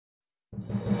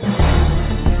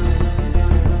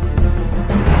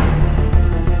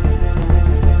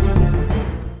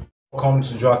Welcome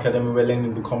to Joe Academy, where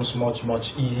learning becomes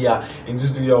much easier. In this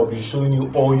video, I'll be showing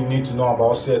you all you need to know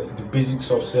about sets, the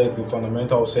basics of sets, the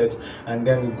fundamental sets, and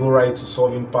then we go right to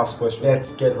solving past questions.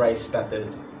 Let's get right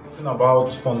started. Talking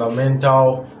about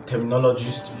fundamental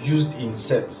terminologies used in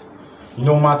sets. You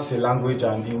know, maths is a language,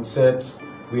 and in sets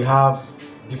we have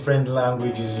different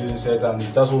languages using sets, and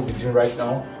that's what we're doing right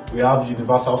now. We have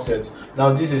universal sets.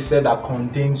 Now this is a set that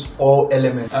contains all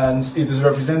elements, and it is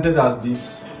represented as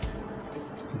this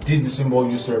is the symbol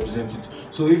used to represent it.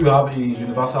 So if you have a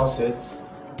universal set,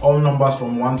 all numbers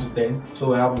from 1 to 10,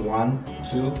 so we have 1,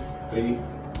 2, 3,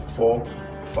 4,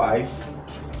 5,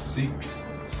 6,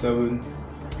 7,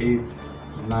 8,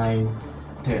 9,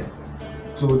 10.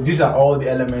 So these are all the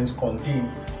elements contained.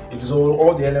 It is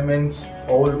all the elements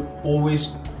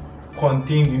always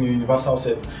contained in a universal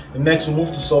set. And next we move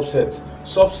to subsets.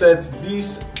 Subsets,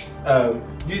 this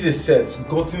is a set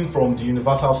gotten from the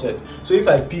universal set. So if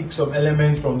I pick some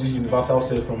element from this universal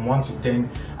set from 1 to 10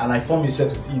 and I form a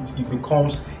set with it, it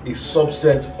becomes a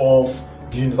subset of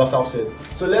the universal set.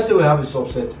 So let's say we have a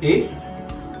subset A,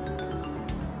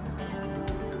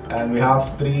 and we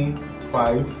have 3,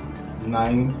 5,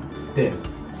 9, 10.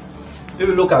 If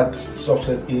we look at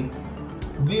subset A,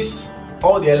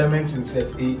 all the elements in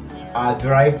set A are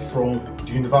derived from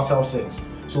the universal set.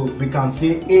 So we can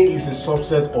say A is a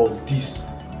subset of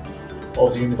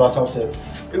the universal set.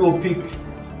 We will pick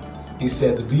a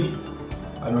set B,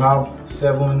 and we have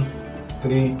 7,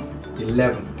 3,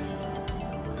 11.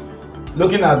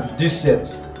 Looking at this set,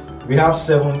 we have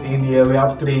 7 in here, we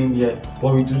have 3 in here,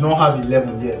 but we do not have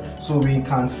 11 here. So we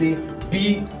can say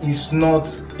B is not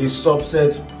a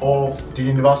subset of the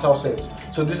universal set.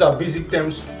 So these are basic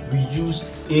terms we use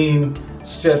in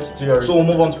set theory. So we'll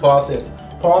move on to power set.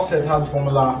 Power set has the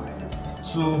formula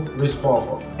 2 raised to the power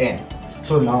of n.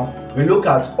 So now we look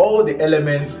at all the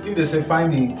elements. If they say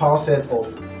find the power set of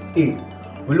A,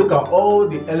 we look at all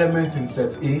the elements in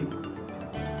set A.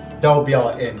 That will be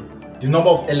our n. The number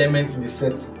of elements in the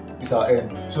set is our n.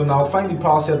 So now find the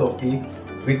power set of A.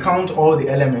 We count all the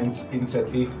elements in set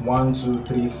A, 1, 2,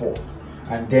 3, 4,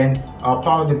 and then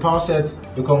the power set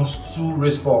becomes 2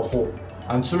 raised to the power of 4,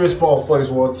 and 2 raised to the power of 4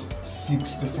 is what?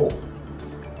 64.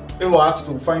 If we are asked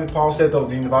to find the power set of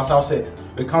the universal set,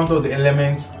 we count all the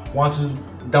elements 1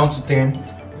 down to 10.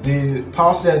 The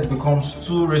power set becomes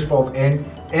 2 raised to the power of n.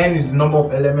 N is the number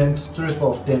of elements, 2 raised to the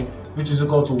power of 10, which is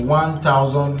equal to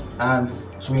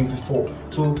 1024.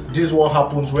 So this is what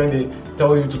happens when they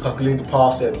tell you to calculate the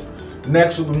power set.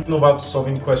 Next, we'll move over to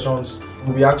solving questions.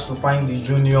 We'll be asked to find the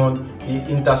union, the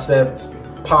intercept,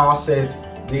 power set,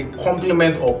 the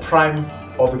complement or prime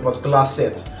of a particular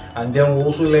set, and then we'll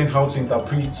also learn how to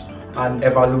interpret and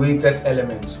evaluate set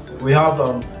elements. We have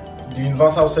the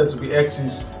universal set to be x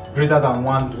is greater than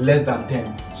 1, less than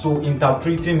 10. So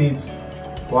interpreting it,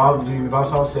 we have the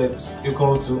universal set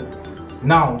equal to,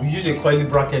 now we use a curly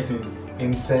bracket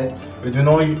in set. We do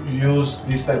not use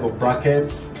this type of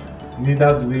brackets,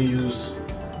 neither do we use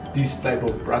this type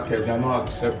of bracket. They are not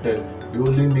accepted. We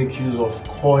only make use of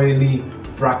curly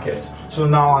bracket. So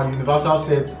now our universal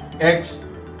set x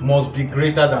must be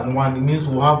greater than 1. It means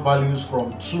we'll have values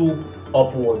from 2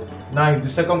 upward. Now if the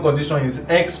second condition is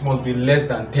x must be less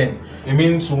than 10, it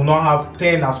means we will not have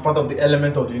 10 as part of the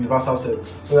element of the universal set.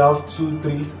 So we have 2,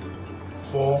 3,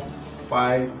 4,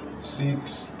 5,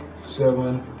 6,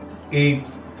 7,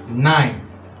 8, 9.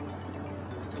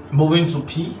 Moving to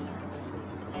P.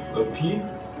 We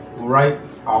write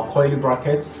our curly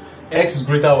bracket. X is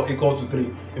greater or equal to 3.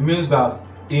 It means that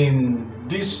in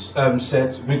this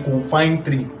set we could find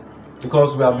 3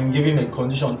 because we have been given a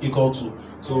condition equal to.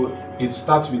 So it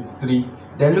starts with 3.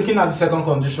 Then looking at the second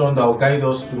condition that will guide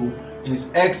us through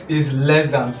is x is less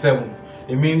than 7.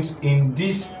 It means in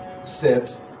this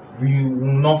set we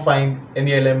will not find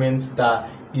any elements that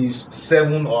is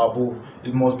 7 or above.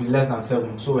 It must be less than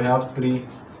 7. So we have 3,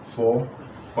 4,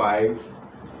 5,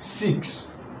 6.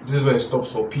 This is where it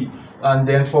stops for P. And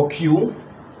then for Q,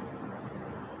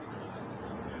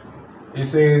 it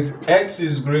says x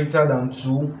is greater than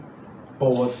 2,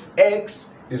 but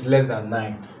x is less than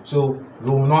 9. So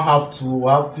we will not have 2,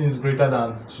 we'll have things greater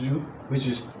than 2, which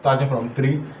is starting from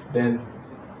 3. Then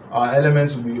our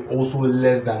elements will be also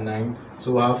less than 9.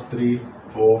 So we'll have 3,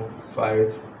 4,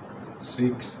 5,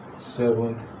 6,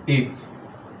 7, 8.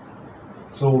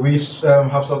 So we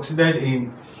have succeeded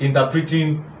in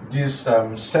interpreting this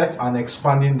set and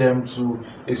expanding them to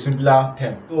a simpler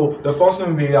term. So the first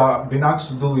thing we are being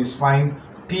asked to do is find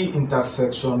P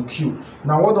intersection Q.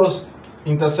 Now what does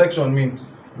intersection mean?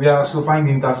 We are asked to find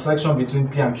the intersection between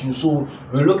P and Q. So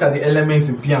we look at the elements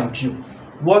in P and Q.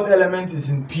 What element is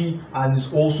in P and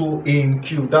is also in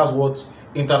Q? That's what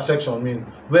intersection mean?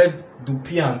 Where do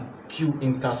P and Q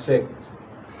intersect?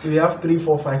 So we have 3,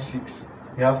 4, 5, 6.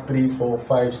 We have 3, 4,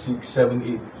 5, 6, 7,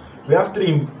 8. We have 3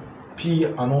 in P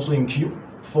and also in Q.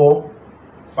 4,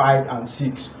 5, and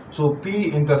 6. So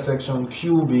P intersection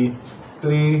Q will be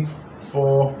 3,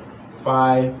 4,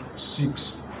 5,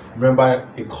 6. Remember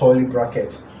a curly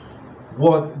bracket.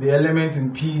 What the element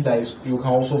in P that is you can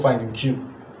also find in Q.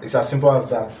 It's as simple as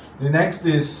that. The next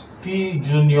is P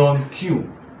union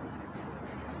Q.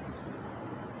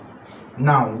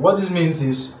 Now, what this means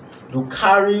is you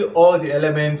carry all the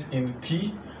elements in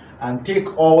P and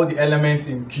take all the elements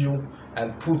in Q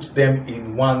and put them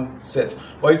in one set.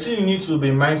 But the thing you need to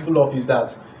be mindful of is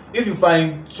that if you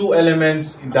find two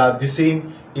elements that are the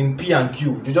same in P and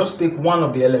Q, you just take one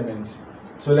of the elements.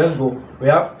 So let's go. We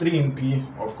have 3 in P,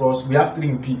 of course. We have 3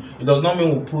 in P. It does not mean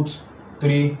we'll put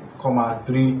 3,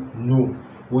 3. No.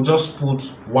 We'll just put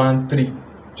 1, 3.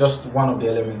 Just one of the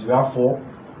elements. We have 4.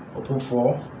 We'll put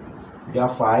 4. We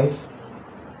have 5.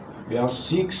 We have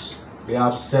 6. We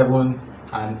have 7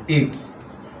 and 8.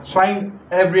 Find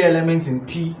every element in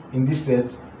P in this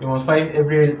set. You must find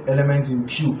every element in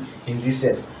Q in this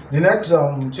set. The next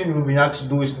thing we'll be asked to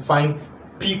do is to find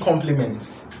P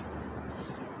complement.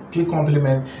 P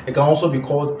complement, it can also be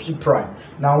called P prime.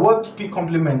 Now what P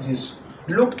complement is,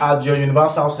 look at your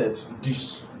universal set,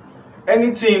 this.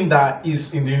 Anything that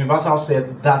is in the universal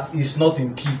set that is not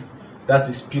in P, that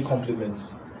is P complement.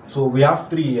 So we have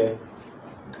 3 here,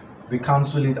 we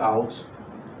cancel it out.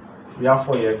 We have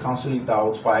 4 here, cancel it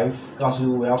out. 5,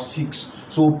 cancel, we have 6.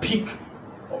 So pick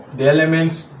the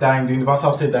elements that are in the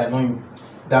universal set that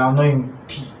are not in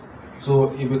P.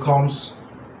 So it becomes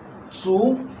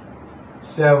 2,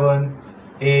 7,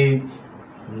 8,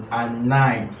 and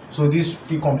 9. So this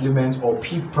P complement or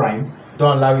P prime,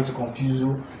 don't allow it to confuse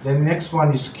you. The next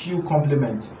one is Q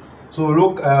complement. So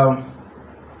look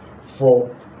for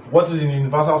what is in the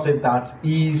universal set that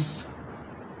is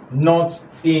not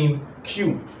in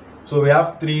Q. So we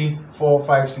have 3, 4,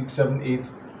 5, 6, 7,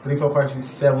 8. 3, 4, 5, 6,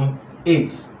 7,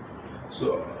 8.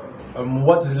 So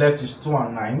what is left is 2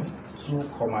 and 9. 2,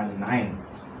 9.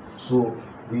 So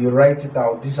we write it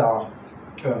out. These are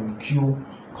Q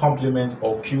complement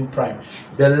or Q prime.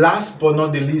 The last but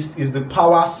not the least is the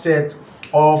power set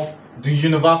of the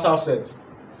universal set.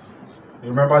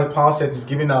 Remember, the power set is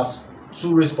giving us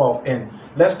 2 raised power of n.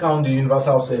 Let's count the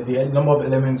universal set, the number of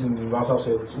elements in the universal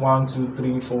set. 1, 2,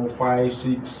 3, 4, 5,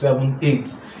 6, 7,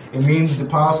 8. It means the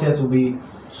power set will be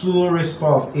 2 raised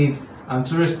power of 8, and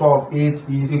 2 raised power of 8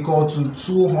 is equal to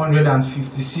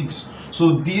 256.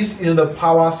 So this is the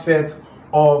power set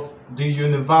of the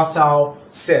universal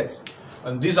set.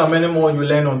 And these are many more you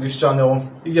learn on this channel.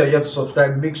 If you are yet to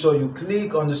subscribe, make sure you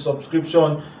click on the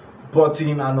subscription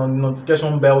button and on the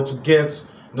notification bell to get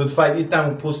notified each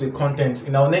time we post the content.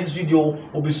 In our next video,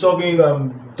 we'll be solving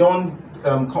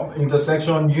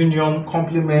intersection, union,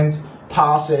 complement,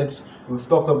 power sets. We've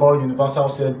talked about universal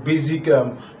set, basic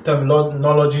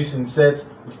terminologies in set.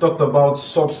 We've talked about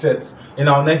subsets. In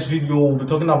our next video, we'll be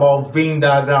talking about Venn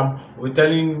diagram.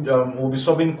 We'll be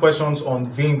solving questions on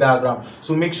Venn diagram.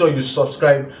 So make sure you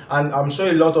subscribe. And I'm sure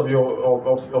a lot of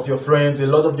your friends, a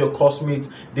lot of your classmates,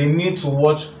 they need to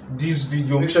watch this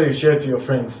video. Make sure you share it to your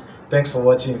friends. Thanks for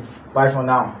watching. Bye for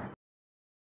now.